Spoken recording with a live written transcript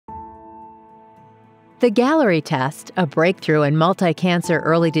The Galleri test, a breakthrough in multi-cancer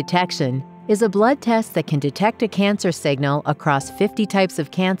early detection, is a blood test that can detect a cancer signal across 50 types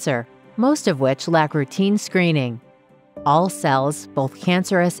of cancer, most of which lack routine screening. All cells, both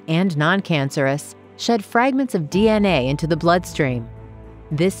cancerous and non-cancerous, shed fragments of DNA into the bloodstream.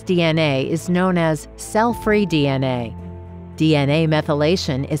 This DNA is known as cell-free DNA. DNA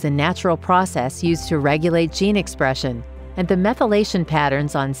methylation is a natural process used to regulate gene expression, and the methylation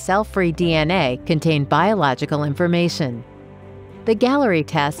patterns on cell-free DNA contain biological information. The Galleri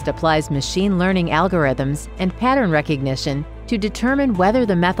test applies machine learning algorithms and pattern recognition to determine whether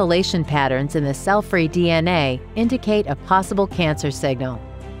the methylation patterns in the cell-free DNA indicate a possible cancer signal.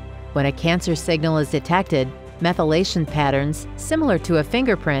 When a cancer signal is detected, methylation patterns, similar to a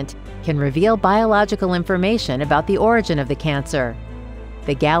fingerprint, can reveal biological information about the origin of the cancer.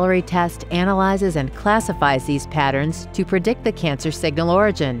 The Galleri test analyzes and classifies these patterns to predict the cancer signal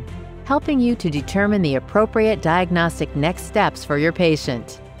origin, helping you to determine the appropriate diagnostic next steps for your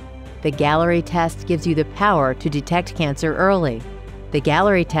patient. The Galleri test gives you the power to detect cancer early. The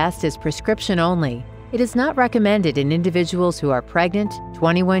Galleri test is prescription only. It is not recommended in individuals who are pregnant,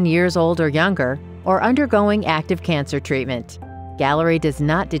 21 years old or younger, or undergoing active cancer treatment. Galleri does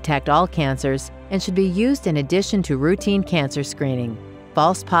not detect all cancers and should be used in addition to routine cancer screening.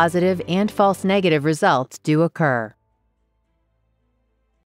 False positive and false negative results do occur.